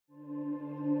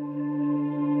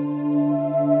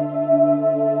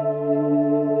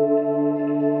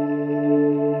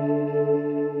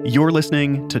You're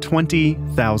listening to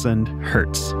 20,000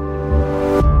 Hertz.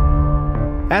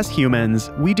 As humans,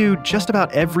 we do just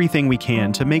about everything we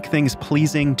can to make things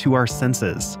pleasing to our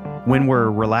senses. When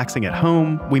we're relaxing at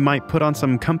home, we might put on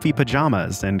some comfy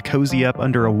pajamas and cozy up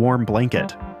under a warm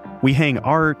blanket. We hang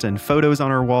art and photos on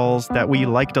our walls that we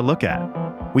like to look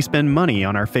at. We spend money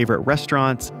on our favorite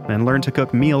restaurants and learn to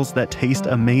cook meals that taste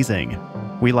amazing.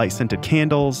 We light scented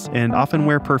candles and often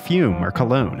wear perfume or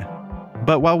cologne.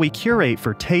 But while we curate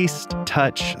for taste,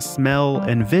 touch, smell,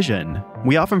 and vision,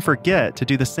 we often forget to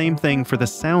do the same thing for the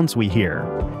sounds we hear.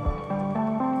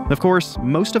 Of course,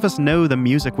 most of us know the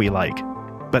music we like,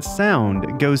 but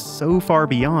sound goes so far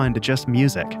beyond just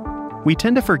music. We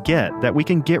tend to forget that we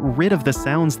can get rid of the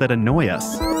sounds that annoy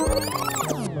us.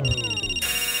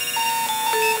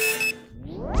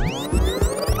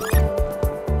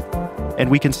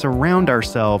 And we can surround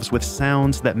ourselves with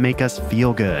sounds that make us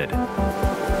feel good.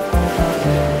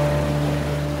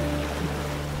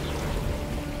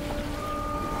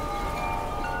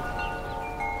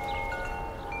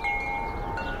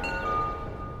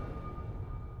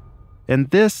 And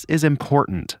this is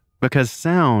important because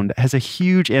sound has a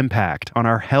huge impact on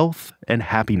our health and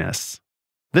happiness.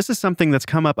 This is something that's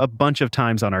come up a bunch of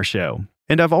times on our show.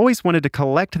 And I've always wanted to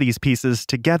collect these pieces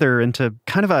together into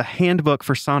kind of a handbook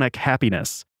for sonic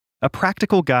happiness, a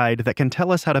practical guide that can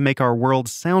tell us how to make our world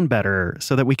sound better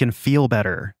so that we can feel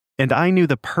better. And I knew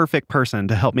the perfect person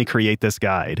to help me create this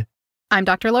guide. I'm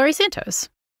Dr. Laurie Santos.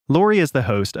 Laurie is the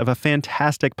host of a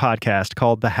fantastic podcast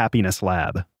called The Happiness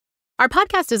Lab. Our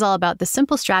podcast is all about the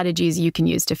simple strategies you can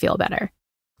use to feel better.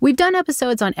 We've done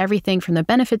episodes on everything from the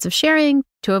benefits of sharing,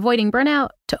 to avoiding burnout,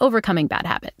 to overcoming bad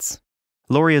habits.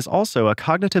 Laurie is also a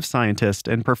cognitive scientist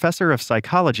and professor of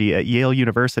psychology at Yale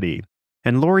University.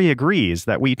 And Laurie agrees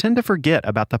that we tend to forget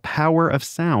about the power of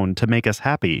sound to make us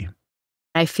happy.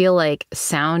 I feel like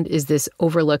sound is this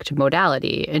overlooked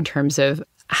modality in terms of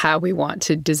how we want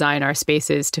to design our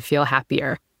spaces to feel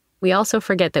happier. We also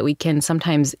forget that we can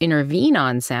sometimes intervene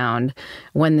on sound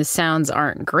when the sounds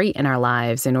aren't great in our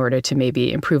lives in order to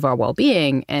maybe improve our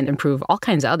well-being and improve all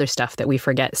kinds of other stuff that we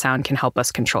forget sound can help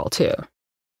us control too.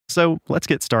 So let's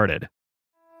get started.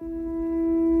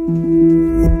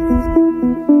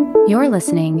 You're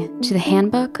listening to the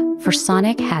Handbook for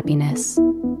Sonic Happiness.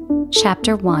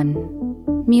 Chapter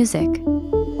 1, Music.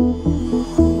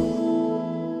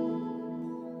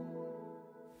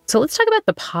 So let's talk about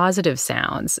the positive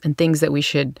sounds and things that we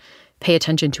should pay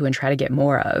attention to and try to get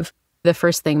more of. The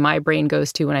first thing my brain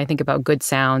goes to when I think about good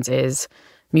sounds is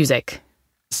music.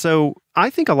 So I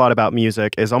think a lot about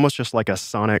music as almost just like a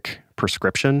sonic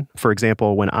prescription. For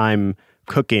example, when I'm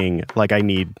cooking, like I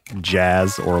need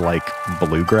jazz or like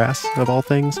bluegrass of all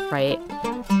things. Right.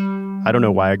 I don't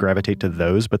know why I gravitate to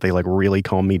those, but they like really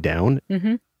calm me down.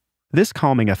 Mm-hmm. This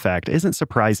calming effect isn't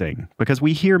surprising because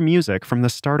we hear music from the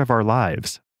start of our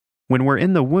lives. When we're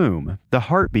in the womb, the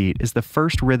heartbeat is the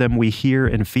first rhythm we hear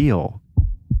and feel.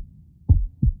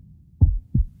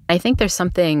 I think there's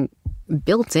something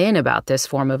built in about this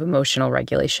form of emotional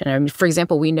regulation. I mean, for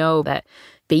example, we know that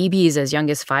babies as young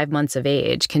as 5 months of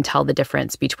age can tell the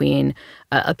difference between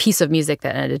a piece of music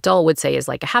that an adult would say is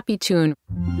like a happy tune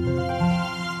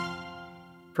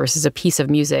versus a piece of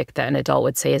music that an adult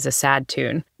would say is a sad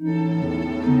tune.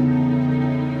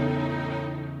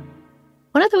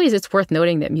 One of the ways it's worth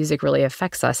noting that music really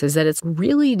affects us is that it's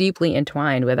really deeply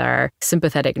entwined with our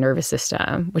sympathetic nervous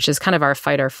system, which is kind of our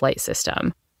fight or flight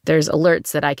system. There's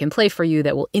alerts that I can play for you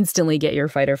that will instantly get your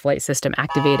fight or flight system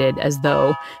activated as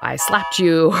though I slapped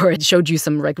you or it showed you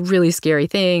some like really scary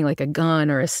thing like a gun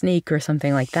or a snake or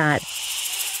something like that.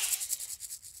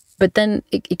 But then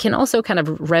it can also kind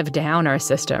of rev down our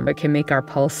system. It can make our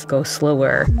pulse go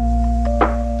slower.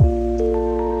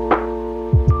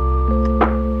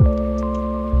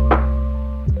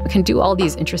 It can do all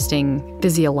these interesting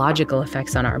physiological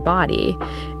effects on our body.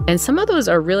 And some of those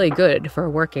are really good for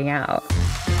working out.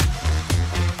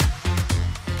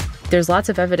 There's lots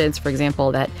of evidence, for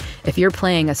example, that if you're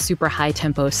playing a super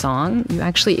high-tempo song, you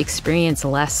actually experience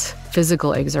less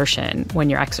physical exertion when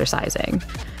you're exercising.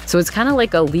 So it's kind of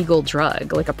like a legal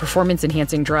drug, like a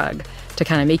performance-enhancing drug, to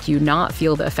kind of make you not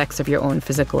feel the effects of your own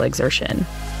physical exertion.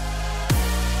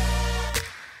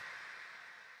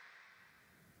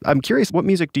 I'm curious, what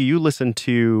music do you listen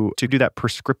to do that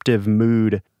prescriptive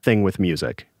mood thing with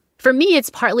music? For me, it's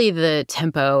partly the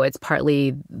tempo. It's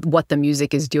partly what the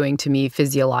music is doing to me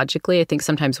physiologically. I think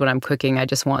sometimes when I'm cooking, I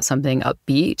just want something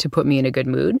upbeat to put me in a good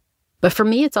mood. But for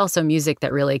me, it's also music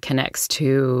that really connects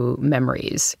to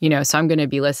memories. You know, so I'm going to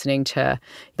be listening to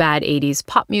bad 80s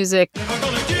pop music.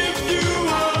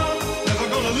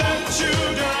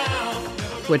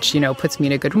 which, puts me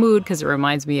in a good mood because it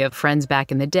reminds me of friends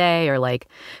back in the day or like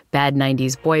bad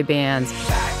 90s boy bands.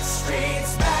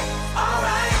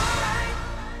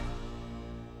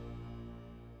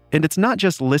 And it's not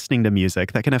just listening to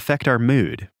music that can affect our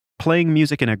mood. Playing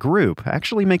music in a group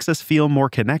actually makes us feel more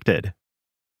connected.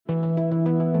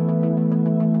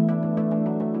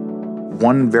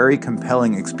 One very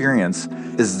compelling experience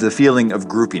is the feeling of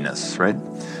groupiness, right?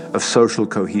 Of social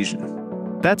cohesion.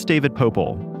 That's David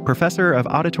Popel, professor of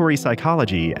auditory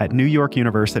psychology at New York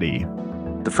University.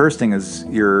 The first thing is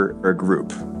you're a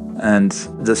group. And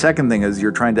the second thing is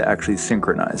you're trying to actually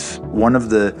synchronize. One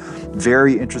of the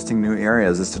very interesting new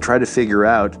areas is to try to figure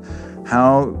out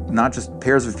how not just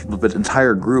pairs of people, but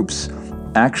entire groups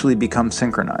actually become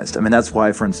synchronized. I mean, that's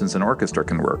why, for instance, an orchestra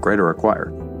can work, right, or a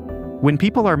choir. When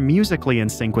people are musically in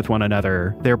sync with one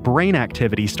another, their brain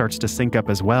activity starts to sync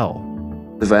up as well.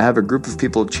 If I have a group of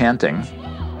people chanting,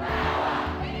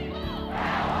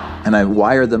 and I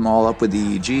wire them all up with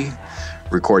EEG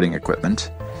recording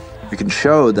equipment, we can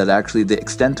show that actually the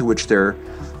extent to which they're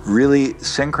really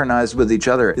synchronized with each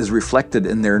other is reflected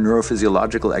in their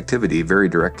neurophysiological activity very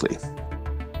directly.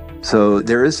 So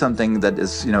there is something that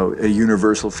is, a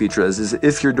universal feature is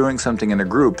if you're doing something in a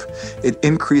group, it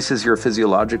increases your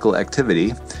physiological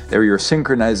activity or your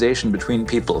synchronization between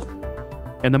people.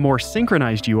 And the more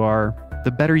synchronized you are,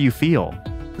 the better you feel.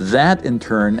 That in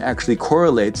turn actually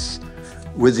correlates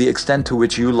with the extent to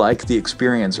which you like the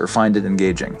experience or find it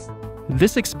engaging.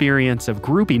 This experience of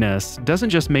groupiness doesn't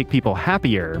just make people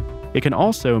happier, it can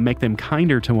also make them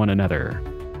kinder to one another.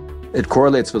 It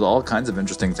correlates with all kinds of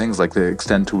interesting things, like the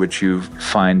extent to which you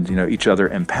find, each other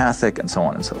empathic and so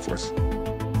on and so forth.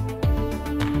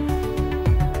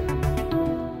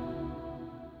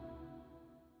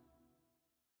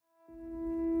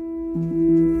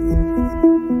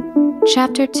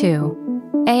 Chapter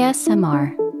 2,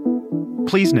 ASMR.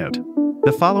 Please note,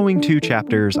 the following 2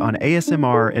 chapters on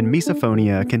ASMR and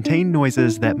misophonia contain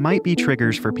noises that might be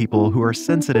triggers for people who are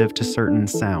sensitive to certain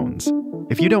sounds.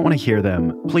 If you don't want to hear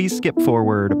them, please skip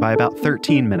forward by about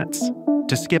 13 minutes.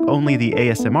 To skip only the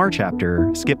ASMR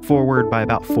chapter, skip forward by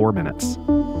about 4 minutes.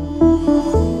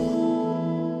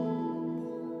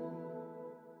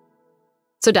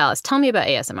 So Dallas, tell me about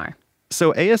ASMR.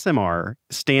 So ASMR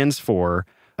stands for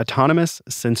Autonomous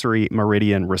Sensory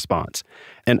Meridian Response.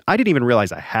 And I didn't even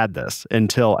realize I had this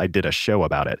until I did a show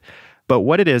about it. But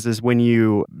what it is when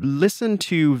you listen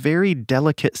to very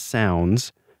delicate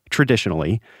sounds,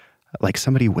 traditionally, like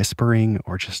somebody whispering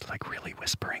or just like really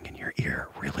whispering in your ear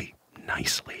really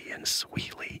nicely and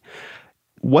sweetly.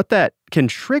 What that can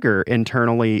trigger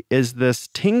internally is this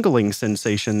tingling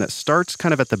sensation that starts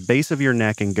kind of at the base of your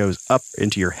neck and goes up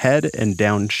into your head and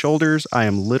down shoulders. I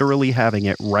am literally having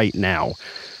it right now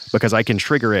because I can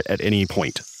trigger it at any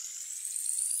point.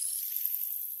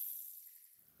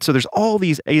 So there's all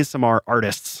these ASMR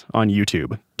artists on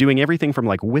YouTube doing everything from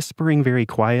like whispering very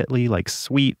quietly, like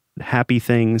sweet, happy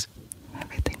things.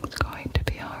 Everything's going to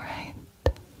be all right.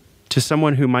 To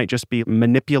someone who might just be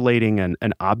manipulating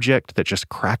an object that just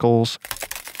crackles.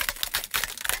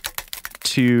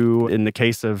 To, in the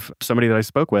case of somebody that I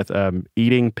spoke with,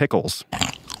 eating pickles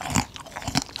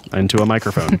into a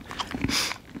microphone.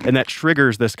 And that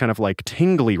triggers this kind of like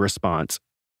tingly response.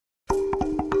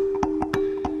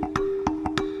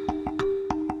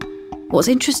 What's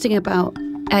interesting about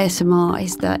ASMR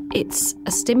is that it's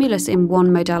a stimulus in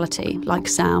one modality, like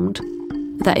sound,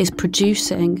 that is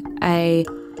producing a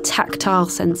tactile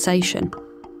sensation.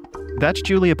 That's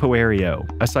Julia Poerio,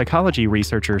 a psychology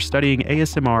researcher studying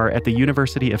ASMR at the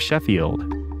University of Sheffield.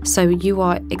 So you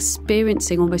are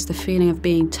experiencing almost the feeling of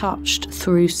being touched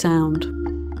through sound.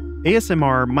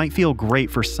 ASMR might feel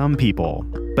great for some people,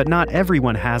 but not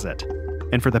everyone has it.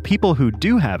 And for the people who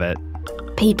do have it,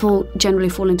 people generally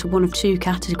fall into one of 2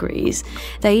 categories.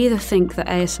 They either think that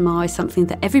ASMR is something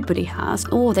that everybody has,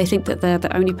 or they think that they're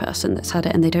the only person that's had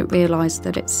it and they don't realise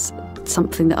that it's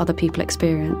something that other people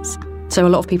experience. So a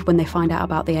lot of people, when they find out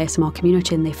about the ASMR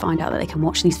community and they find out that they can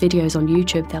watch these videos on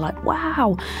YouTube, they're like,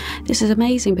 wow, this is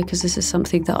amazing because this is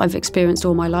something that I've experienced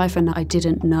all my life and I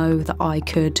didn't know that I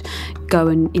could go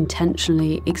and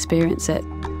intentionally experience it.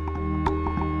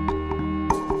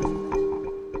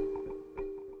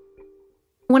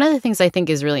 One of the things I think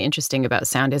is really interesting about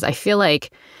sound is I feel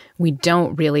like we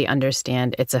don't really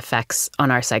understand its effects on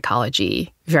our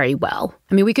psychology very well.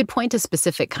 I mean, we could point to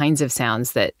specific kinds of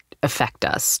sounds that affect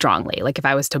us strongly. Like if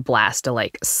I was to blast a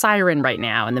siren right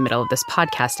now in the middle of this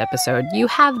podcast episode, you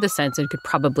have the sense and could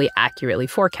probably accurately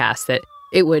forecast that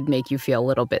it would make you feel a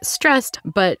little bit stressed.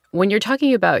 But when you're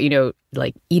talking about,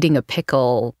 like eating a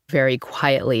pickle very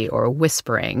quietly or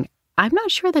whispering, I'm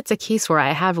not sure that's a case where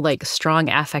I have like strong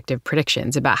affective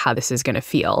predictions about how this is going to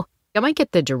feel. I might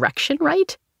get the direction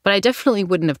right, but I definitely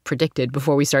wouldn't have predicted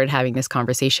before we started having this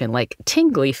conversation, like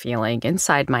tingly feeling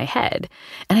inside my head.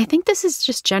 And I think this is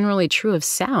just generally true of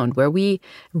sound, where we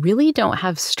really don't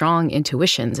have strong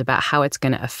intuitions about how it's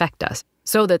going to affect us.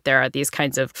 So that there are these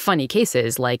kinds of funny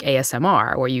cases like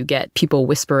ASMR, where you get people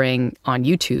whispering on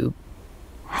YouTube.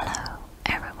 Hello,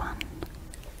 everyone.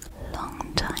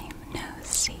 Long time no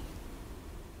see.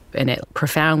 And it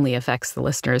profoundly affects the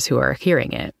listeners who are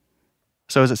hearing it.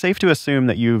 So is it safe to assume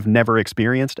that you've never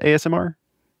experienced ASMR?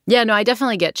 Yeah, no, I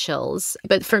definitely get chills.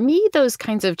 But for me, those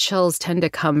kinds of chills tend to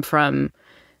come from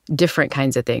different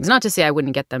kinds of things. Not to say I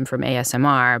wouldn't get them from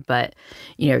ASMR, but,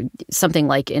 something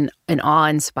like an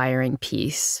awe-inspiring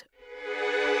piece.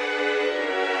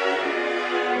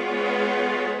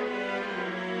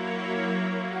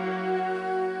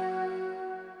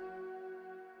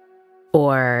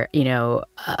 Or,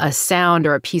 a sound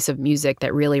or a piece of music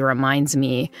that really reminds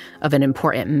me of an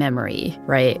important memory,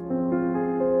 right?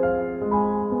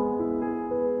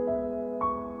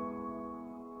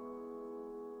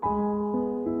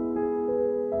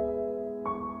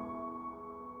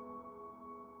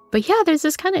 But yeah, there's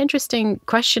this kind of interesting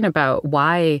question about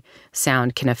why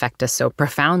sound can affect us so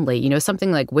profoundly.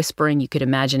 Something like whispering, you could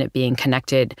imagine it being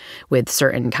connected with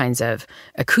certain kinds of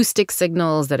acoustic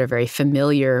signals that are very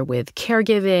familiar with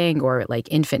caregiving or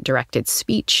like infant-directed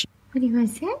speech. What do you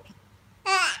want to say?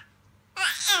 Yeah.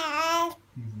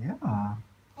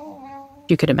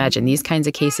 You could imagine these kinds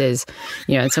of cases,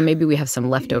 and so maybe we have some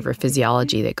leftover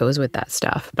physiology that goes with that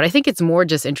stuff. But I think it's more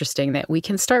just interesting that we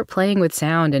can start playing with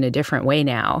sound in a different way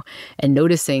now and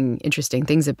noticing interesting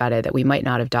things about it that we might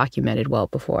not have documented well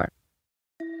before.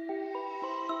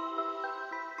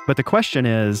 But the question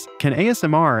is, can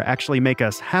ASMR actually make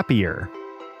us happier?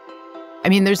 I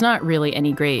mean, there's not really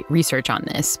any great research on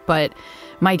this, but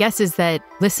my guess is that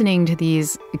listening to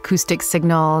these acoustic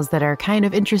signals that are kind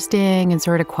of interesting and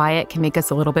sort of quiet can make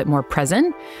us a little bit more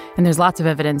present. And there's lots of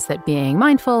evidence that being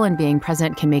mindful and being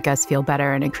present can make us feel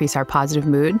better and increase our positive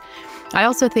mood. I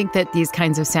also think that these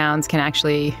kinds of sounds can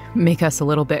actually make us a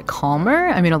little bit calmer.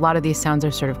 I mean, a lot of these sounds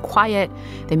are sort of quiet.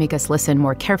 They make us listen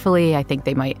more carefully. I think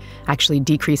they might actually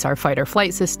decrease our fight or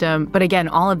flight system. But again,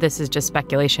 all of this is just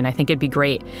speculation. I think it'd be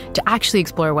great to actually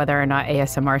explore whether or not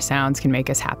ASMR sounds can make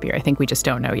us happier. I think we just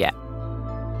don't know yet.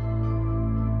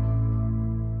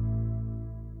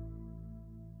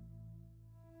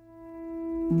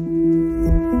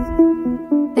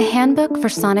 The Handbook for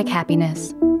Sonic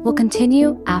Happiness will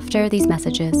continue after these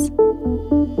messages.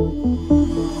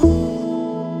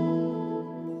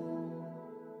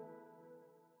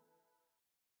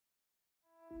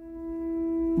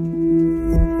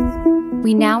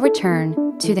 We now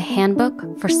return to the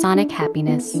Handbook for Sonic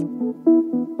Happiness.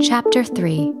 Chapter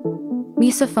 3,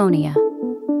 Misophonia.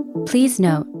 Please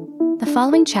note, the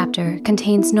following chapter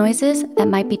contains noises that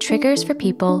might be triggers for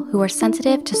people who are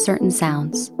sensitive to certain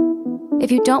sounds.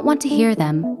 If you don't want to hear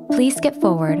them, please skip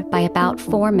forward by about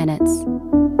 4 minutes.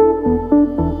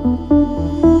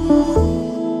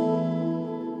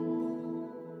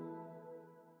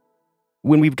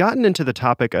 When we've gotten into the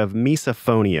topic of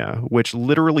misophonia, which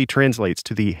literally translates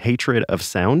to the hatred of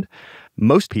sound,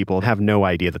 most people have no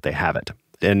idea that they have it.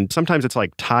 And sometimes it's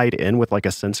like tied in with like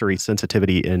a sensory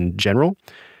sensitivity in general.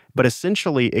 But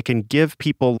essentially, it can give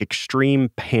people extreme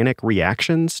panic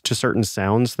reactions to certain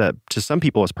sounds that to some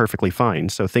people is perfectly fine.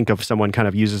 So think of someone kind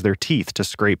of uses their teeth to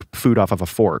scrape food off of a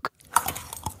fork.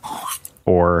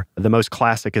 Or the most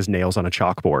classic is nails on a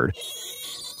chalkboard.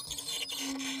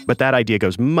 But that idea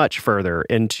goes much further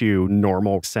into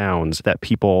normal sounds that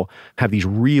people have these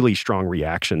really strong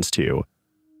reactions to.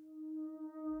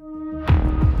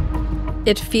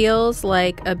 It feels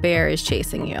like a bear is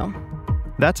chasing you.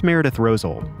 That's Meredith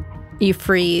Rosold. You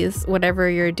freeze. Whatever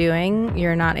you're doing,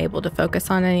 you're not able to focus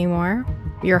on anymore.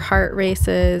 Your heart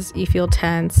races. You feel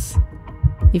tense.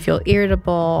 You feel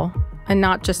irritable. And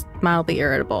not just mildly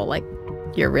irritable, like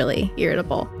you're really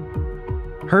irritable.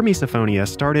 Her misophonia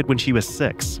started when she was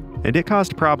 6, and it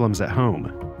caused problems at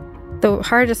home. The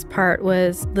hardest part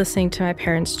was listening to my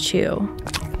parents chew.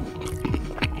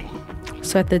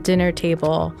 So at the dinner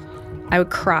table, I would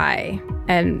cry,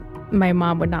 and my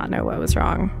mom would not know what was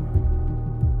wrong.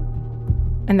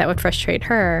 And that would frustrate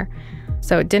her.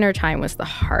 So dinner time was the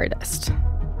hardest.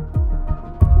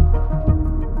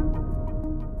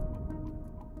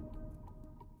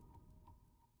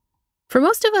 For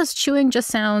most of us, chewing just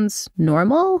sounds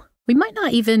normal. We might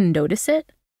not even notice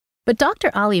it. But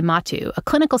Dr. Ali Mattu, a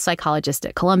clinical psychologist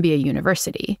at Columbia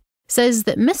University, says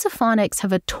that misophonics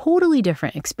have a totally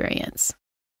different experience.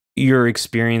 you're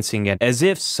experiencing it as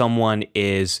if someone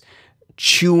is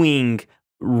chewing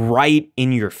right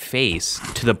in your face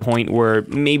to the point where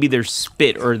maybe their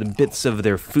spit or the bits of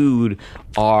their food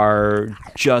are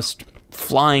just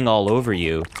flying all over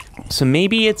you. So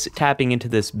maybe it's tapping into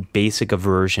this basic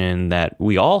aversion that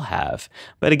we all have.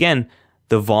 But again,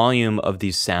 the volume of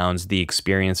these sounds, the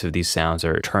experience of these sounds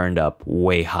are turned up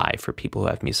way high for people who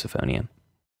have misophonia.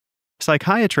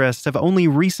 Psychiatrists have only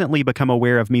recently become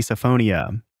aware of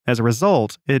misophonia. As a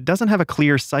result, it doesn't have a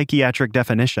clear psychiatric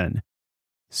definition.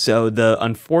 So the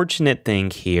unfortunate thing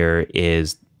here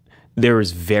is there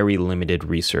is very limited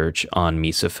research on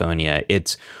misophonia.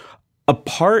 It's a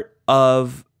part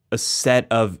of a set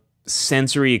of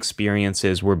sensory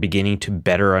experiences we're beginning to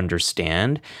better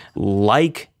understand,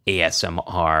 like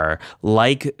ASMR,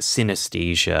 like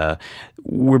synesthesia.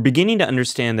 We're beginning to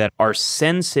understand that our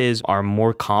senses are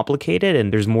more complicated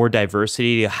and there's more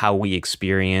diversity to how we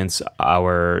experience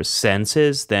our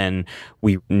senses than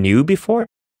we knew before.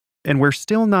 And we're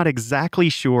still not exactly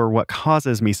sure what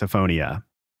causes misophonia.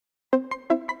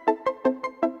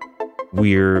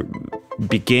 We're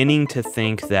beginning to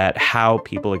think that how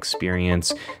people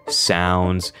experience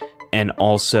sounds and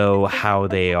also how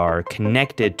they are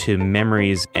connected to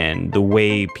memories and the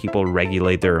way people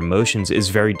regulate their emotions is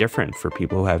very different for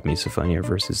people who have misophonia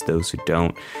versus those who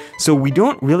don't. So we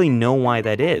don't really know why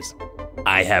that is.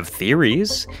 I have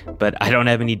theories, but I don't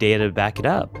have any data to back it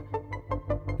up.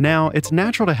 Now, it's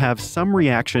natural to have some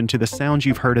reaction to the sounds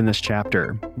you've heard in this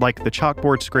chapter, like the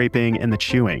chalkboard scraping and the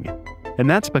chewing. And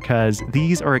that's because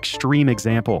these are extreme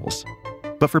examples.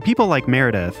 But for people like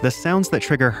Meredith, the sounds that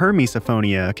trigger her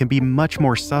misophonia can be much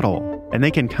more subtle, and they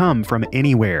can come from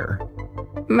anywhere.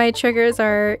 My triggers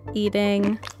are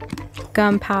eating,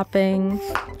 gum popping,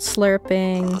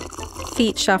 slurping,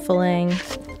 feet shuffling,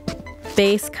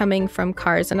 bass coming from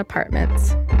cars and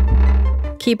apartments,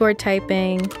 keyboard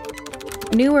typing.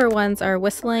 Newer ones are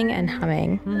whistling and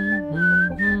humming.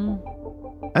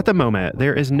 At the moment,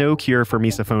 there is no cure for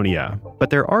misophonia, but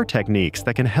there are techniques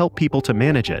that can help people to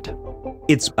manage it.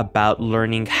 It's about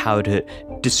learning how to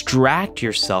distract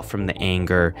yourself from the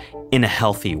anger in a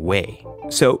healthy way.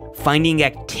 So finding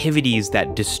activities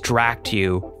that distract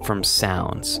you from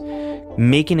sounds,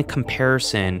 making a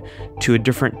comparison to a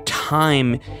different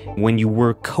time when you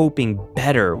were coping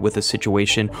better with a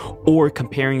situation, or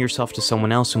comparing yourself to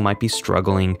someone else who might be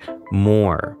struggling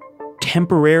more.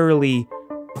 Temporarily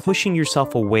pushing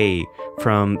yourself away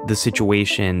from the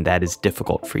situation that is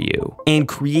difficult for you and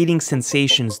creating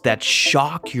sensations that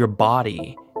shock your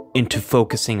body into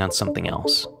focusing on something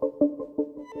else.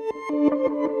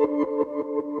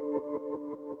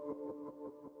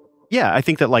 Yeah, I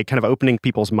think that kind of opening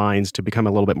people's minds to become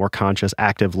a little bit more conscious,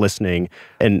 active listening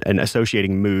and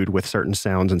associating mood with certain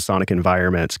sounds and sonic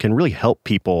environments can really help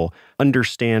people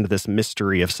understand this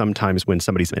mystery of sometimes when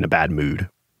somebody's in a bad mood.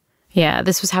 Yeah,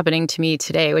 this was happening to me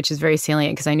today, which is very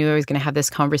salient because I knew I was going to have this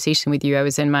conversation with you. I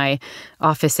was in my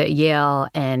office at Yale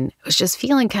and was just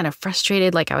feeling kind of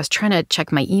frustrated, like I was trying to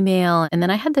check my email. And then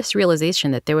I had this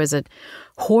realization that there was a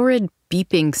horrid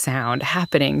beeping sound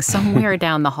happening somewhere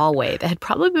down the hallway that had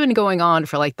probably been going on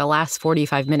for the last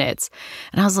 45 minutes.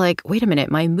 And I was like, wait a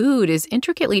minute, my mood is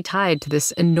intricately tied to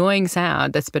this annoying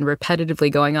sound that's been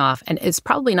repetitively going off. And it's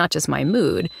probably not just my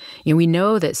mood. We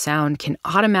know that sound can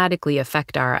automatically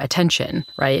affect our attention,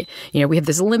 right? We have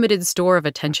this limited store of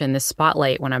attention, this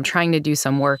spotlight when I'm trying to do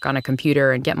some work on a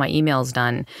computer and get my emails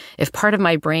done. If part of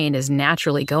my brain is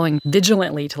naturally going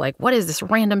vigilantly to what is this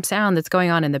random sound that's going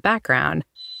on in the background?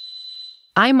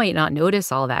 I might not notice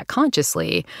all that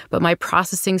consciously, but my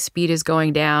processing speed is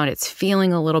going down. It's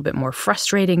feeling a little bit more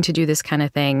frustrating to do this kind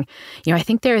of thing. I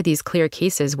think there are these clear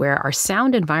cases where our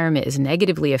sound environment is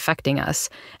negatively affecting us,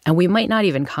 and we might not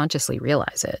even consciously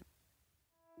realize it.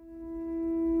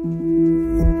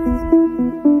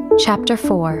 Chapter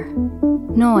 4.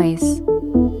 Noise.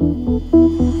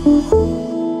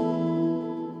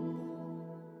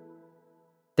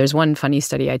 There's one funny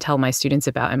study I tell my students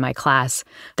about in my class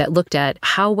that looked at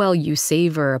how well you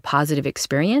savor a positive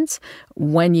experience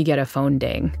when you get a phone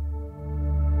ding.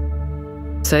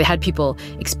 So they had people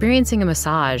experiencing a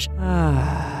massage,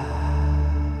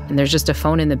 and there's just a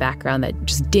phone in the background that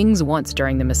just dings once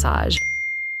during the massage.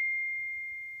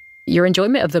 Your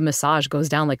enjoyment of the massage goes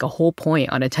down a whole point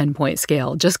on a 10-point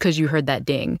scale just because you heard that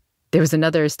ding. There was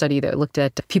another study that looked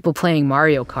at people playing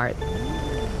Mario Kart.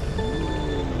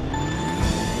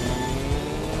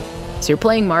 So you're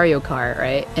playing Mario Kart,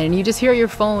 right? And you just hear your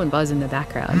phone buzz in the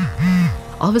background.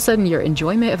 All of a sudden, your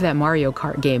enjoyment of that Mario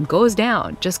Kart game goes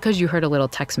down just because you heard a little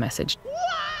text message.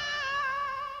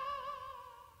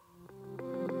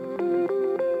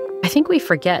 I think we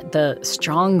forget the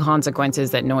strong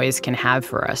consequences that noise can have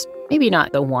for us. Maybe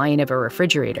not the whine of a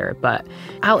refrigerator, but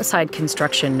outside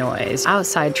construction noise,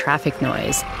 outside traffic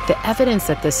noise. The evidence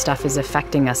that this stuff is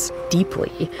affecting us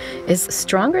deeply is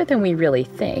stronger than we really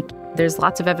think. There's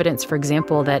lots of evidence, for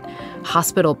example, that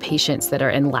hospital patients that are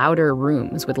in louder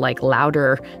rooms with like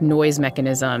louder noise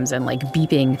mechanisms and like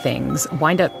beeping things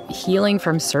wind up healing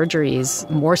from surgeries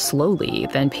more slowly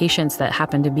than patients that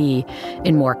happen to be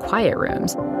in more quiet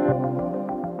rooms.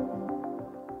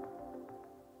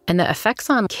 And the effects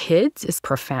on kids is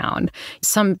profound.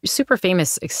 Some super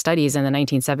famous studies in the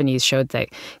 1970s showed that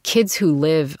kids who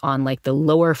live on like the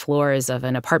lower floors of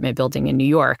an apartment building in New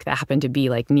York that happened to be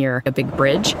like near a big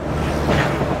bridge,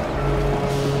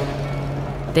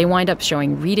 they wind up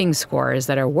showing reading scores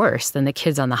that are worse than the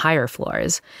kids on the higher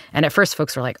floors. And at first,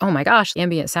 folks were like, oh my gosh,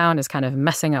 ambient sound is kind of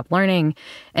messing up learning.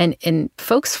 And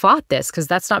folks fought this because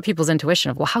that's not people's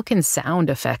intuition of, well, how can sound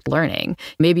affect learning?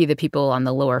 Maybe the people on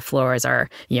the lower floors are,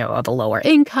 of a lower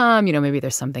income, maybe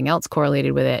there's something else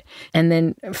correlated with it. And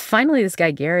then finally, this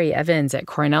guy, Gary Evans at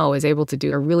Cornell, was able to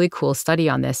do a really cool study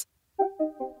on this.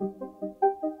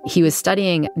 He was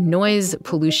studying noise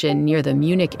pollution near the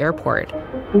Munich airport.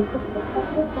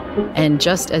 And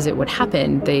just as it would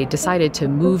happen, they decided to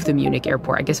move the Munich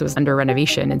airport. I guess it was under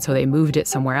renovation, and so they moved it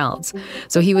somewhere else.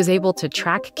 So he was able to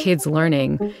track kids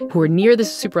learning who were near the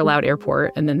super loud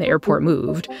airport, and then the airport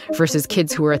moved, versus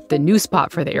kids who were at the new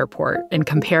spot for the airport, and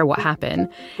compare what happened.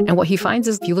 And what he finds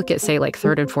is, if you look at, say, like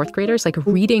 3rd and 4th graders, like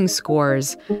reading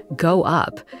scores go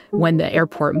up when the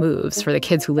airport moves for the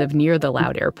kids who live near the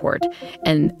loud airport.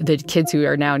 And the kids who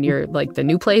are now near like the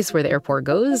new place where the airport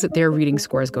goes, their reading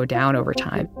scores go down over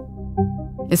time.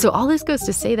 And so all this goes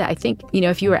to say that I think,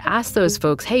 if you were asked those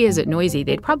folks, hey, is it noisy?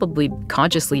 They'd probably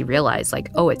consciously realize like,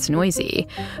 oh, it's noisy.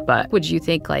 But would you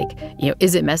think like,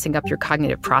 is it messing up your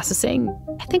cognitive processing?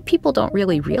 I think people don't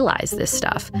really realize this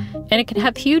stuff. And it can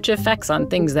have huge effects on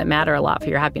things that matter a lot for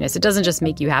your happiness. It doesn't just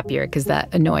make you happier because that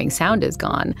annoying sound is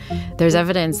gone. There's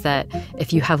evidence that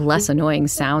if you have less annoying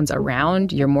sounds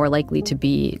around, you're more likely to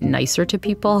be nicer to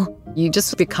people. You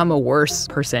just become a worse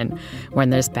person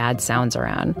when there's bad sounds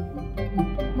around.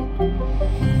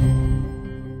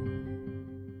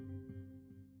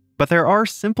 But there are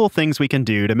simple things we can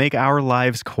do to make our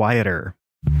lives quieter.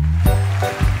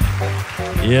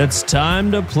 It's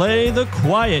time to play the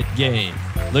Quiet Game,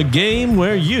 the game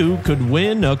where you could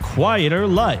win a quieter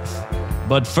life.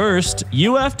 But first,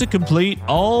 you have to complete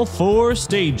all 4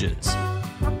 stages.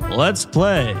 Let's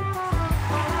play.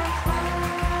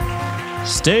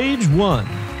 Stage 1.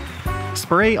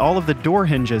 Spray all of the door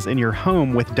hinges in your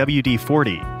home with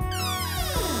WD-40.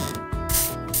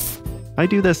 I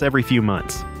do this every few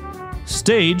months.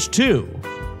 Stage 2.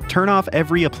 Turn off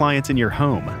every appliance in your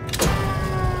home.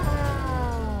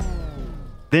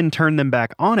 Then turn them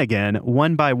back on again,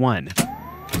 one by one.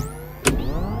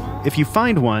 If you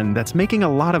find one that's making a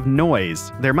lot of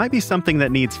noise, there might be something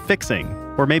that needs fixing,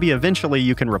 or maybe eventually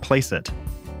you can replace it.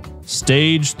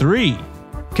 Stage 3.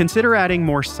 Consider adding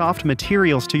more soft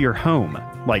materials to your home,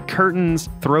 like curtains,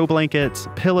 throw blankets,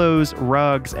 pillows,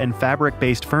 rugs, and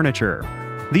fabric-based furniture.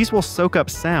 These will soak up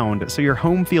sound so your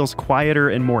home feels quieter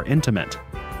and more intimate.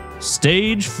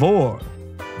 Stage 4.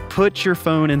 Put your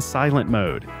phone in silent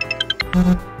mode.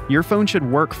 Your phone should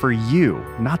work for you,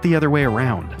 not the other way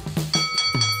around.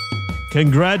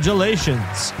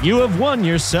 Congratulations! You have won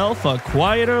yourself a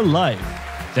quieter life.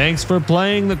 Thanks for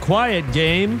playing the Quiet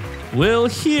Game. We'll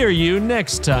hear you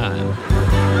next time.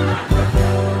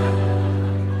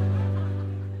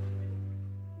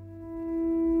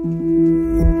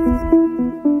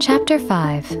 Chapter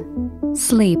 5.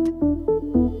 Sleep.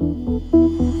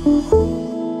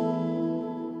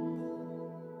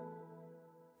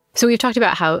 So we've talked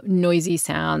about how noisy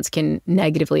sounds can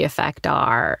negatively affect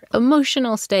our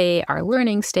emotional state, our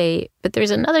learning state, but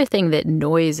there's another thing that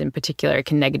noise in particular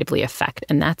can negatively affect,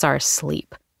 and that's our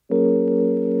sleep.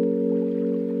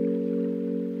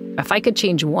 If I could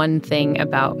change one thing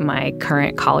about my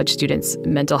current college students'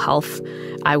 mental health,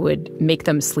 I would make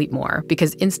them sleep more,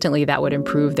 because instantly that would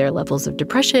improve their levels of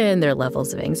depression, their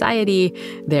levels of anxiety,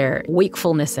 their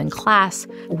wakefulness in class.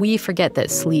 We forget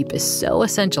that sleep is so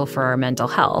essential for our mental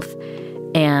health,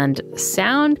 and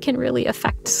sound can really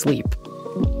affect sleep.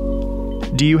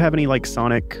 Do you have any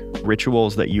sonic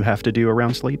rituals that you have to do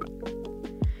around sleep?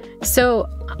 So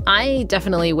I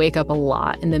definitely wake up a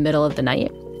lot in the middle of the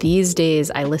night. These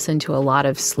days, I listen to a lot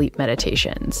of sleep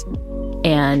meditations.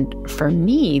 And for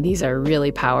me, these are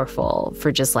really powerful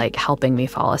for just helping me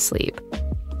fall asleep.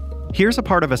 Here's a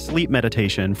part of a sleep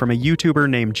meditation from a YouTuber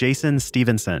named Jason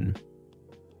Stevenson.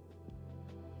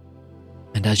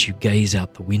 And as you gaze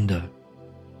out the window,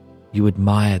 You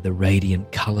admire the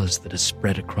radiant colors that are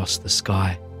spread across the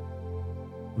sky.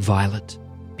 Violet,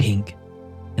 pink,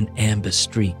 and amber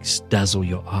streaks dazzle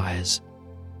your eyes.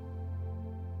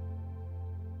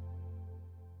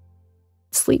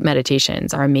 Sleep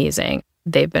meditations are amazing.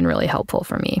 They've been really helpful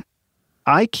for me.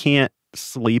 I can't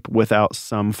sleep without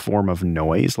some form of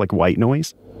noise, like white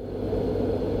noise.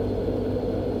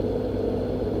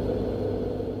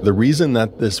 The reason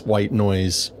that this white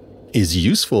noise is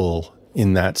useful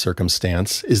in that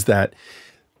circumstance is that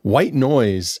white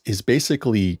noise is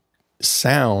basically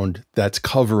sound that's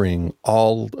covering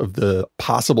all of the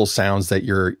possible sounds that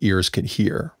your ears could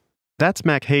hear. That's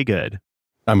Mac Haygood.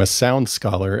 I'm a sound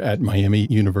scholar at Miami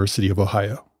University of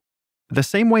Ohio. The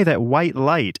same way that white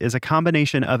light is a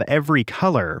combination of every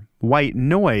color, white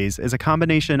noise is a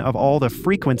combination of all the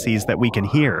frequencies that we can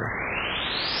hear.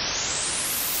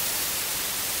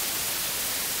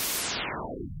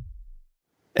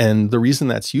 And the reason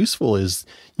that's useful is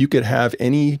you could have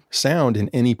any sound in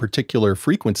any particular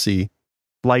frequency.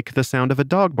 Like the sound of a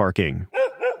dog barking,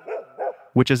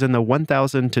 which is in the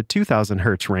 1,000 to 2,000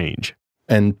 hertz range.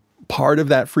 And part of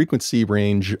that frequency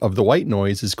range of the white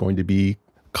noise is going to be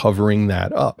covering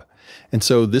that up. And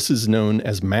so this is known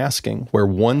as masking, where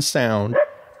one sound,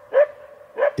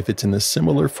 if it's in a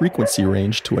similar frequency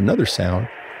range to another sound,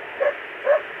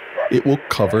 it will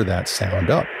cover that sound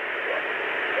up.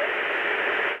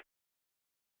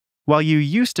 While you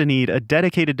used to need a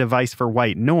dedicated device for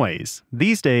white noise,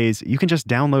 these days you can just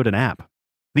download an app.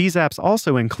 These apps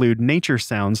also include nature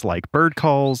sounds like bird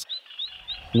calls,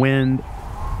 wind,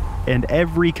 and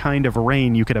every kind of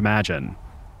rain you could imagine.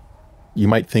 You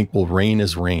might think, well, rain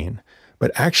is rain.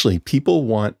 But actually, people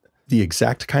want the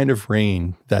exact kind of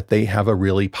rain that they have a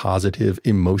really positive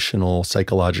emotional,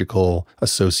 psychological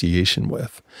association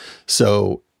with.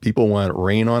 So people want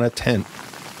rain on a tent,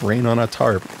 rain on a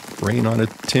tarp, rain on a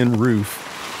tin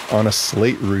roof, on a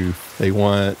slate roof. They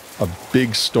want a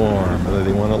big storm, or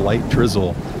they want a light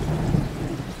drizzle.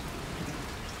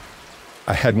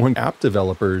 I had one app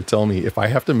developer tell me, if I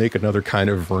have to make another kind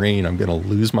of rain, I'm going to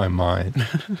lose my mind.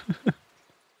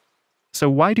 So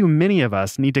why do many of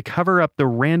us need to cover up the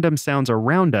random sounds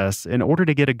around us in order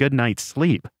to get a good night's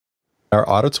sleep? Our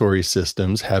auditory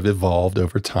systems have evolved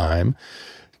over time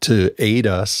to aid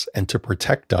us and to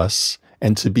protect us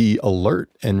and to be alert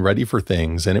and ready for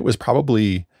things. And it was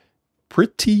probably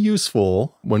pretty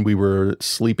useful when we were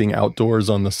sleeping outdoors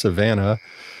on the savannah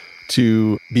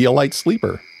to be a light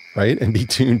sleeper, right? And be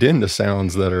tuned in to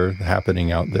sounds that are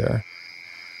happening out there.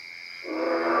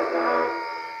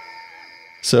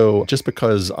 So just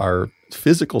because our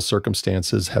physical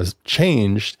circumstances has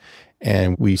changed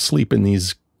and we sleep in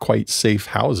these quite safe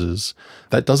houses,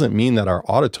 that doesn't mean that our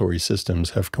auditory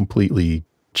systems have completely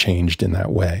changed in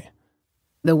that way.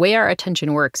 The way our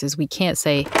attention works is we can't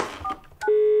say,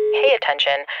 "Hey,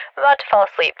 attention, I'm about to fall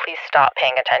asleep. Please stop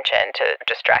paying attention to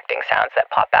distracting sounds that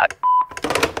pop out."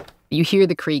 You hear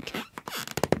the creak.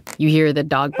 You hear the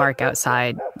dog bark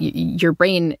outside. Your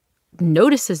brain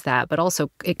notices that, but also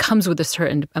it comes with a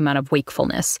certain amount of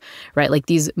wakefulness, right? Like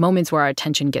these moments where our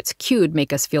attention gets cued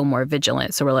make us feel more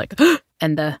vigilant. So we're like,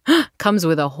 and the comes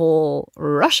with a whole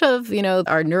rush of,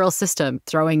 our neural system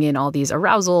throwing in all these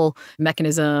arousal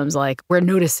mechanisms, like we're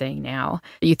noticing now.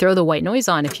 You throw the white noise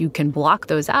on, if you can block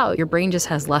those out, your brain just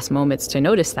has less moments to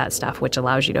notice that stuff, which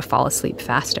allows you to fall asleep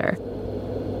faster.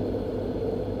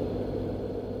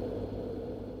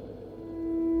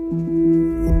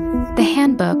 The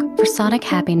Handbook for Sonic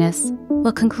Happiness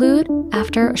will conclude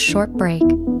after a short break.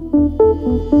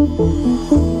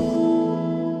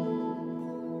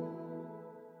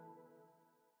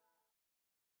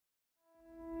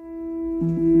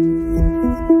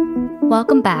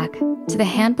 Welcome back to the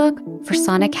Handbook for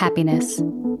Sonic Happiness.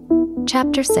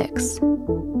 Chapter 6,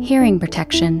 Hearing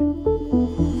Protection.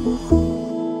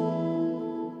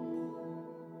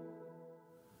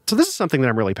 So this is something that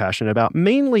I'm really passionate about,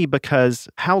 mainly because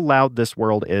how loud this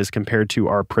world is compared to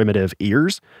our primitive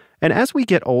ears. And as we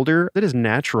get older, it is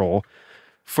natural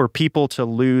for people to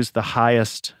lose the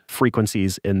highest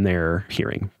frequencies in their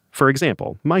hearing. For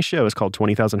example, my show is called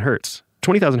 20,000 Hertz.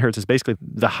 20,000 hertz is basically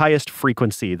the highest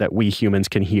frequency that we humans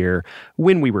can hear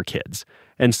when we were kids.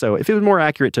 And so if it was more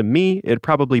accurate to me, it'd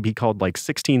probably be called like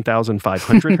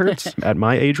 16,500 hertz at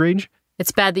my age range.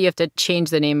 It's bad that you have to change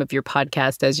the name of your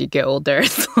podcast as you get older.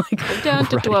 It's like, go down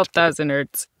to 12,000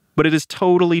 hertz. But it is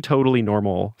totally, totally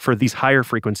normal for these higher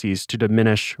frequencies to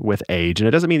diminish with age. And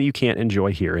it doesn't mean that you can't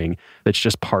enjoy hearing. That's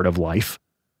just part of life.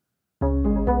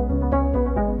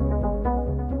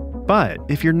 But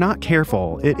if you're not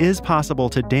careful, it is possible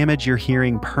to damage your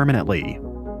hearing permanently.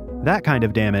 That kind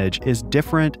of damage is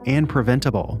different and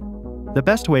preventable. The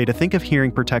best way to think of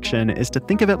hearing protection is to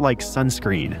think of it like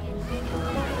sunscreen.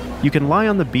 You can lie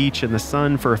on the beach in the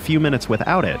sun for a few minutes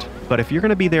without it, but if you're going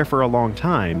to be there for a long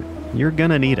time, you're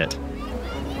going to need it.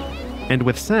 And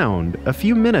with sound, a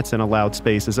few minutes in a loud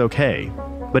space is okay,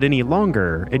 but any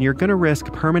longer, and you're going to risk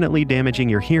permanently damaging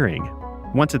your hearing.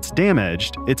 Once it's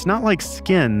damaged, it's not like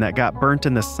skin that got burnt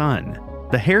in the sun.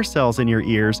 The hair cells in your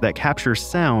ears that capture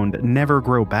sound never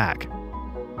grow back.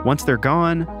 Once they're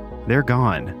gone, they're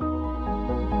gone.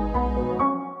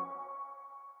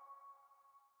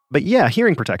 But yeah,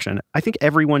 hearing protection. I think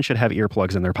everyone should have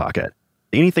earplugs in their pocket.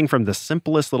 Anything from the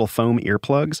simplest little foam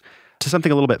earplugs to something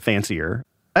a little bit fancier.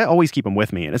 I always keep them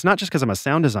with me, and it's not just because I'm a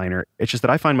sound designer, it's just that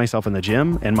I find myself in the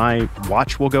gym and my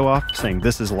watch will go off saying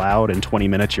this is loud, in 20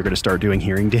 minutes you're going to start doing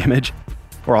hearing damage.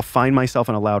 Or I'll find myself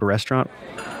in a loud restaurant.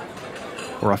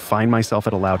 Or I'll find myself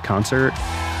at a loud concert.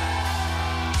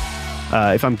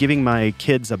 If I'm giving my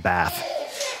kids a bath,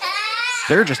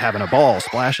 they're just having a ball,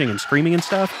 splashing and screaming and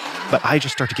stuff, but I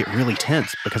just start to get really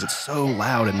tense because it's so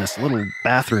loud in this little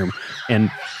bathroom. And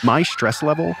my stress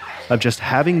level of just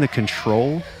having the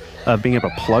control of being able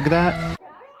to plug that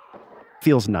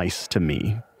feels nice to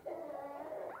me.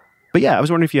 But yeah, I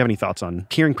was wondering if you have any thoughts on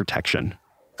hearing protection.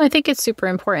 I think it's super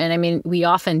important. I mean, we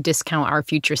often discount our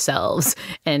future selves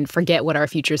and forget what our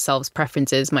future selves'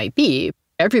 preferences might be.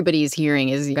 Everybody's hearing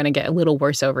is going to get a little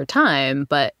worse over time,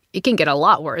 but it can get a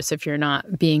lot worse if you're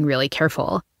not being really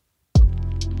careful.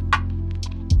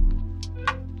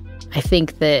 I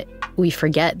think that we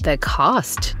forget the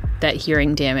cost that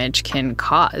hearing damage can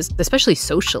cause, especially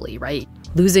socially, right?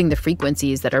 Losing the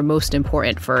frequencies that are most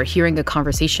important for hearing a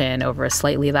conversation over a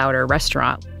slightly louder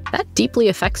restaurant. That deeply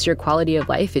affects your quality of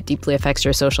life. It deeply affects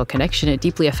your social connection. It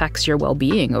deeply affects your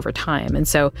well-being over time. And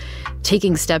so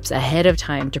taking steps ahead of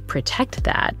time to protect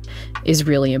that is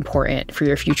really important for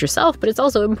your future self, but it's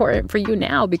also important for you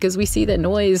now because we see that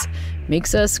noise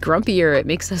makes us grumpier. It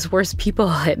makes us worse people.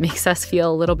 It makes us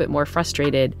feel a little bit more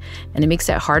frustrated, and it makes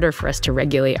it harder for us to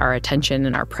regulate our attention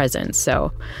and our presence.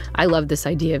 So I love this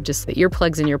idea of just the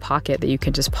earplugs in your pocket that you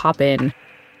can just pop in.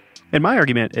 And my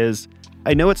argument is,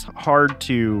 I know it's hard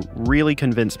to really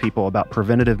convince people about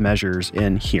preventative measures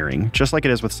in hearing, just like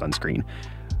it is with sunscreen.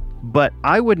 But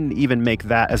I wouldn't even make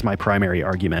that as my primary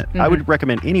argument. I would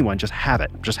recommend anyone just have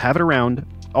it. Just have it around,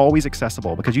 always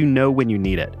accessible, because you know when you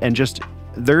need it. And just,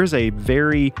 there's a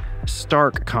very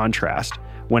stark contrast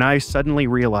when I suddenly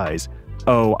realize,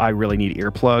 oh, I really need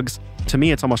earplugs. To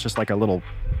me, it's almost just like a little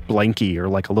blankie or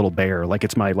like a little bear, like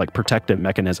it's my like protective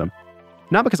mechanism.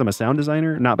 Not because I'm a sound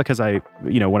designer, not because I,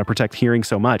 want to protect hearing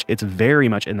so much. It's very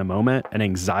much in the moment an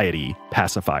anxiety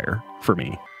pacifier for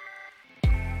me.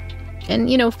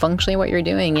 And, functionally what you're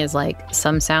doing is like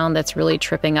some sound that's really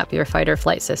tripping up your fight or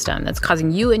flight system, that's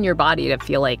causing you and your body to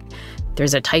feel like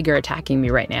there's a tiger attacking me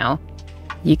right now.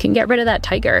 You can get rid of that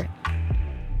tiger.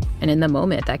 And in the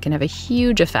moment, that can have a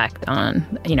huge effect on,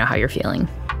 how you're feeling.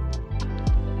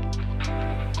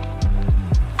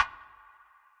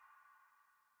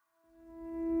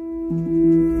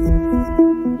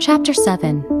 Chapter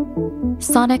 7: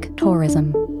 Sonic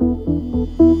Tourism.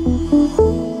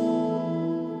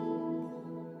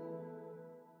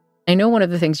 I know one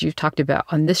of the things you've talked about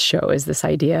on this show is this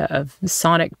idea of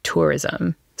sonic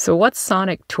tourism. So what's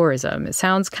sonic tourism? It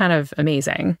sounds kind of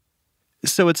amazing.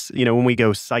 So it's, when we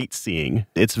go sightseeing,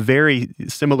 it's very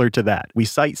similar to that. We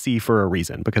sightsee for a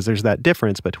reason because there's that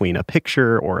difference between a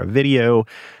picture or a video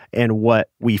and what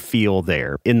we feel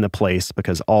there in the place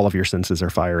because all of your senses are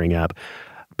firing up.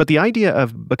 But the idea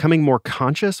of becoming more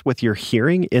conscious with your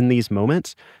hearing in these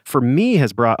moments, for me,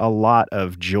 has brought a lot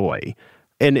of joy.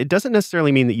 And it doesn't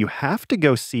necessarily mean that you have to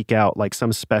go seek out like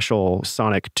some special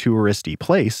sonic touristy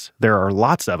place. There are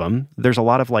lots of them. There's a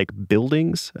lot of like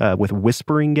buildings with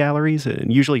whispering galleries.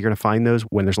 And usually you're going to find those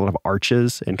when there's a lot of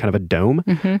arches and kind of a dome.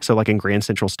 So like in Grand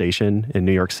Central Station in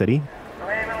New York City.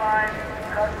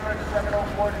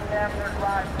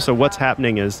 So what's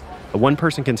happening is one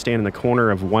person can stand in the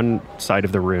corner of one side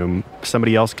of the room.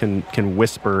 Somebody else can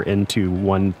whisper into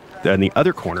one in the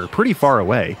other corner pretty far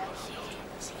away.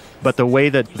 But the way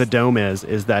that the dome is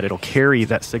that it'll carry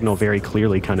that signal very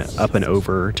clearly kind of up and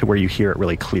over to where you hear it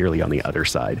really clearly on the other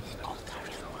side.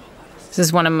 This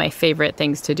is one of my favorite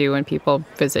things to do when people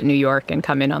visit New York and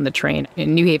come in on the train.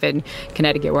 In New Haven,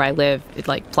 Connecticut, where I live, it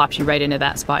like plops you right into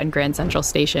that spot in Grand Central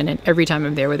Station. And every time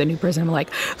I'm there with a new person, I'm like,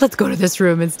 let's go to this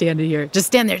room and stand here. Just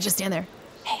stand there, just stand there.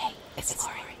 Hey, it's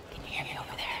Lori. Can you hear me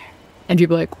over there? And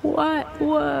people are like, what?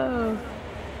 Whoa.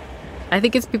 I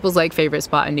think it's people's like favorite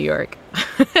spot in New York.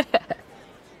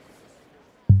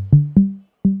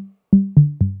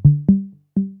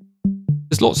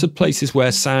 There's lots of places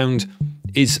where sound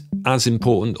is as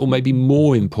important or maybe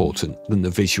more important than the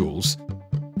visuals.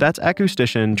 That's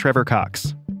acoustician Trevor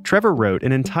Cox. Trevor wrote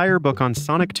an entire book on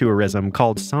sonic tourism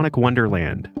called Sonic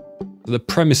Wonderland. The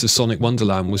premise of Sonic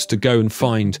Wonderland was to go and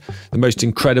find the most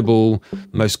incredible,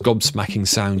 most gobsmacking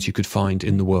sounds you could find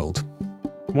in the world.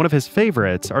 One of his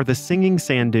favorites are the singing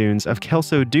sand dunes of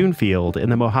Kelso Dunefield in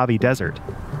the Mojave Desert.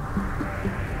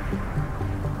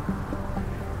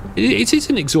 It is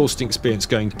an exhausting experience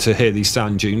going to hear these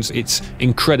sand dunes. It's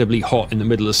incredibly hot in the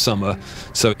middle of summer,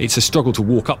 so it's a struggle to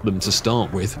walk up them to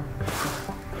start with.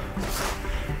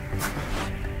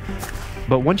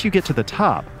 But once you get to the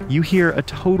top, you hear a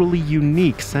totally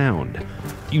unique sound.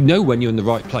 You know when you're in the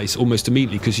right place almost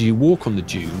immediately because you walk on the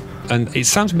dune and it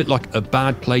sounds a bit like a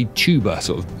bad played tuba,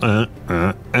 sort of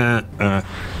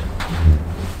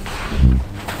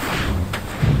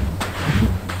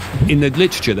In the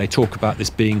literature, they talk about this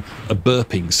being a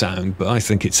burping sound, but I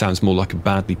think it sounds more like a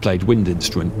badly played wind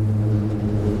instrument.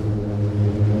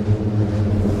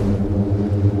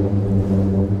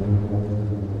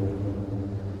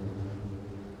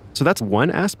 So that's one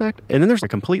aspect. And then there's a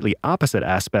completely opposite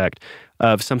aspect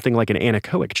of something like an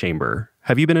anechoic chamber.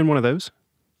 Have you been in one of those?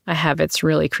 I have. It's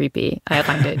really creepy. I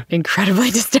find it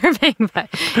incredibly disturbing, but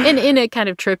in a kind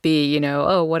of trippy,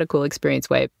 oh, what a cool experience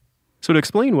way. So to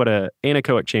explain what an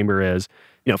anechoic chamber is,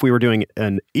 if we were doing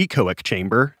an echoic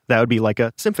chamber, that would be like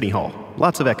a symphony hall.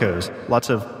 Lots of echoes, lots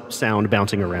of sound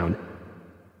bouncing around.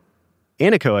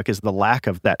 Anechoic is the lack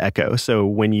of that echo. So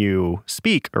when you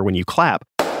speak or when you clap,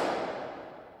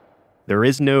 there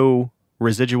is no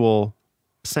residual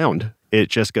sound. It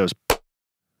just goes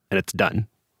and it's done.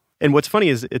 And what's funny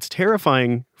is it's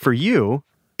terrifying for you.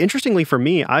 Interestingly for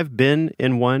me, I've been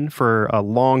in one for a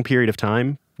long period of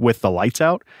time with the lights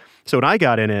out. So when I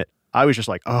got in it, I was just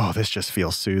like, oh, this just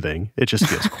feels soothing. It just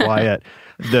feels quiet.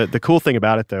 The cool thing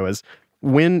about it, though, is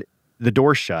when the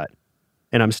door's shut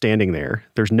and I'm standing there,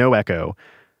 there's no echo.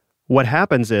 What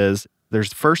happens is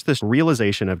there's first this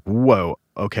realization of, whoa,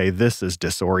 okay, this is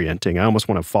disorienting. I almost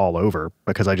want to fall over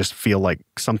because I just feel like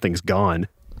something's gone.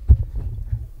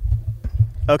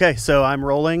 Okay, so I'm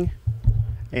rolling,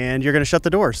 and you're going to shut the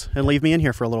doors and leave me in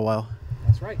here for a little while.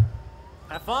 That's right.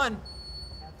 Have fun.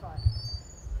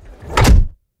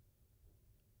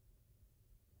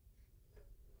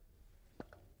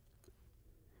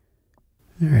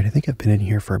 All right, I think I've been in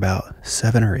here for about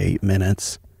 7 or 8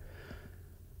 minutes.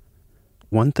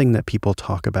 One thing that people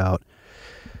talk about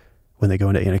when they go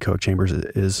into anechoic chambers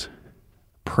is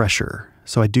pressure.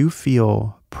 So I do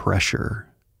feel pressure,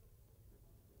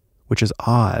 which is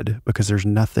odd because there's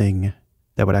nothing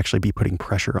that would actually be putting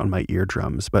pressure on my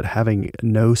eardrums. But having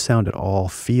no sound at all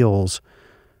feels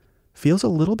a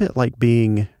little bit like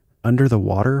being under the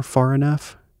water far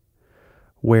enough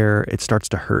where it starts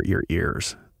to hurt your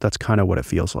ears. That's kind of what it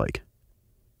feels like.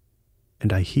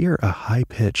 And I hear a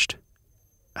high-pitched,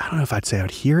 I don't know if I'd say I'd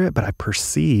hear it, but I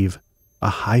perceive a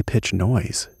high-pitched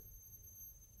noise.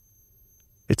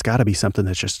 It's got to be something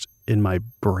that's just in my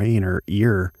brain or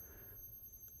ear.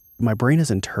 My brain is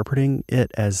interpreting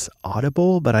it as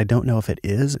audible, but I don't know if it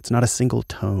is. It's not a single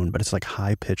tone, but it's like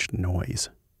high-pitched noise.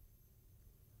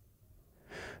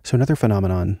 So another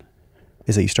phenomenon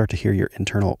is that you start to hear your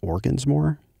internal organs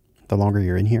more the longer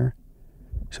you're in here.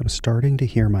 So I'm starting to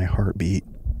hear my heartbeat.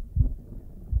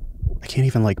 I can't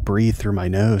even breathe through my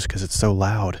nose because it's so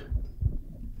loud.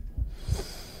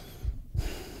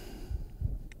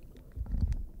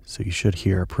 So you should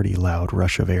hear a pretty loud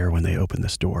rush of air when they open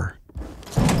this door.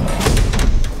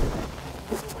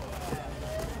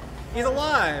 He's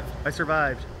alive. I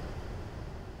survived.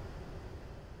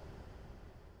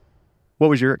 What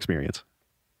was your experience?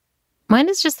 Mine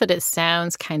is just that it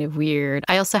sounds kind of weird.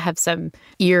 I also have some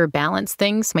ear balance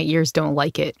things. My ears don't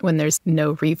like it when there's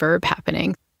no reverb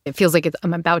happening. It feels like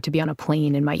I'm about to be on a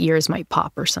plane and my ears might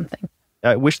pop or something.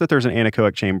 I wish that there's an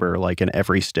anechoic chamber in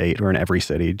every state or in every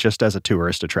city just as a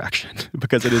tourist attraction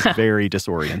because it is very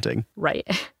disorienting. Right.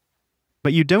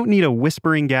 But you don't need a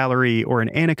whispering gallery or an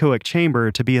anechoic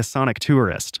chamber to be a sonic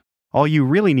tourist. All you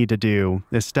really need to do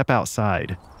is step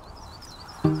outside.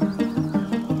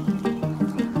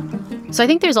 So I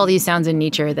think there's all these sounds in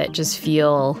nature that just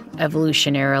feel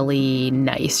evolutionarily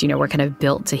nice. We're kind of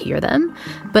built to hear them.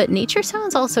 But nature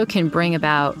sounds also can bring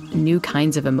about new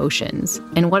kinds of emotions.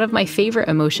 And one of my favorite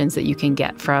emotions that you can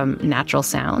get from natural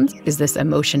sounds is this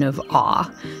emotion of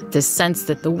awe, this sense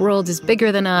that the world is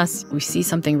bigger than us. We see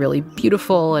something really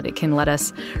beautiful and it can let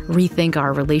us rethink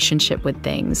our relationship with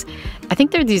things. I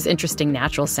think there are these interesting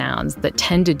natural sounds that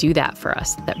tend to do that for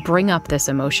us, that bring up this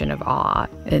emotion of awe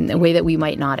in a way that we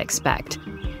might not expect.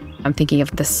 I'm thinking of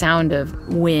the sound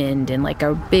of wind in like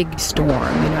a big storm.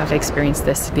 I've experienced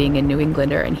this being a New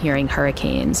Englander and hearing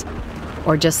hurricanes,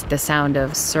 or just the sound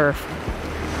of surf,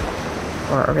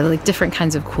 or really different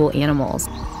kinds of cool animals.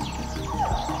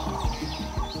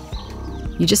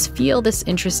 You just feel this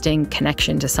interesting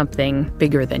connection to something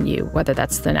bigger than you, whether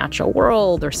that's the natural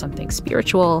world or something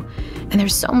spiritual. And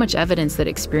there's so much evidence that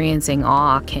experiencing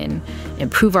awe can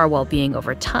improve our well-being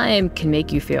over time, can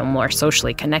make you feel more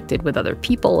socially connected with other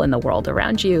people in the world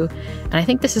around you. And I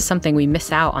think this is something we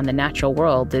miss out on the natural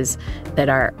world, is that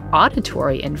our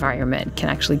auditory environment can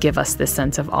actually give us this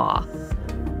sense of awe.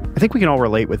 I think we can all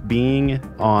relate with being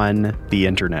on the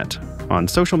internet, on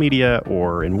social media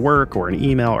or in work or in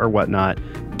email or whatnot.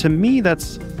 To me,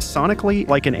 that's sonically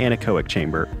like an anechoic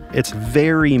chamber. It's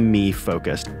very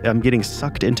me-focused. I'm getting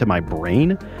sucked into my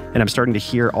brain, and I'm starting to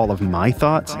hear all of my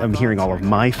thoughts. I'm hearing all of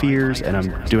my fears, and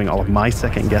I'm doing all of my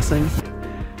second guessing.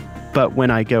 But when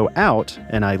I go out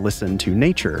and I listen to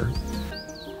nature,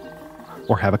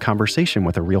 or have a conversation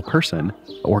with a real person,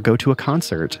 or go to a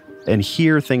concert and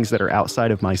hear things that are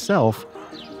outside of myself,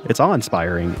 it's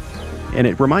awe-inspiring. And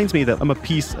it reminds me that I'm a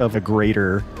piece of a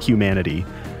greater humanity.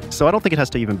 So I don't think it has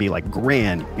to even be like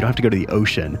grand. You don't have to go to the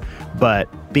ocean. But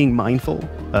being mindful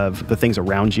of the things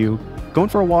around you, going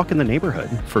for a walk in the neighborhood,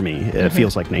 for me, it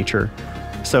feels like nature.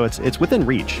 So it's within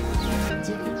reach.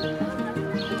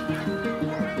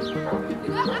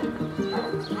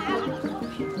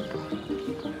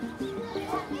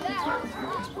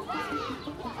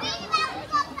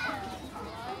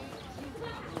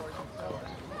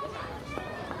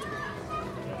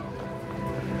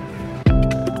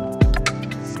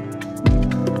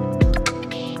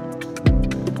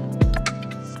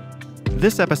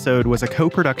 This episode was a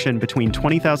co-production between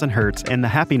 20,000 Hertz and the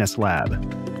Happiness Lab.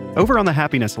 Over on the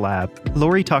Happiness Lab,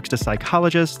 Lori talks to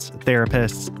psychologists,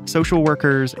 therapists, social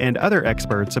workers, and other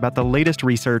experts about the latest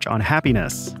research on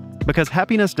happiness. Because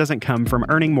happiness doesn't come from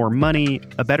earning more money,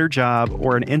 a better job,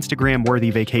 or an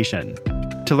Instagram-worthy vacation.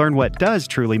 To learn what does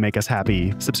truly make us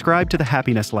happy, subscribe to the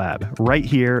Happiness Lab right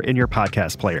here in your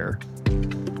podcast player.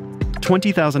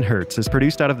 20,000 Hertz is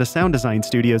produced out of the sound design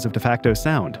studios of DeFacto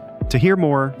Sound. To hear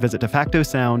more, visit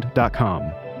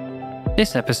defactosound.com.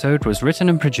 This episode was written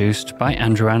and produced by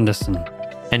Andrew Anderson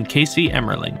and Casey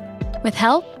Emmerling, with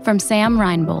help from Sam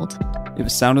Reinbold. It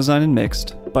was sound designed and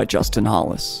mixed by Justin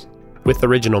Hollis, with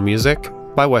original music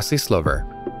by Wesley Slover.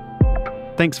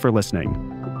 Thanks for listening.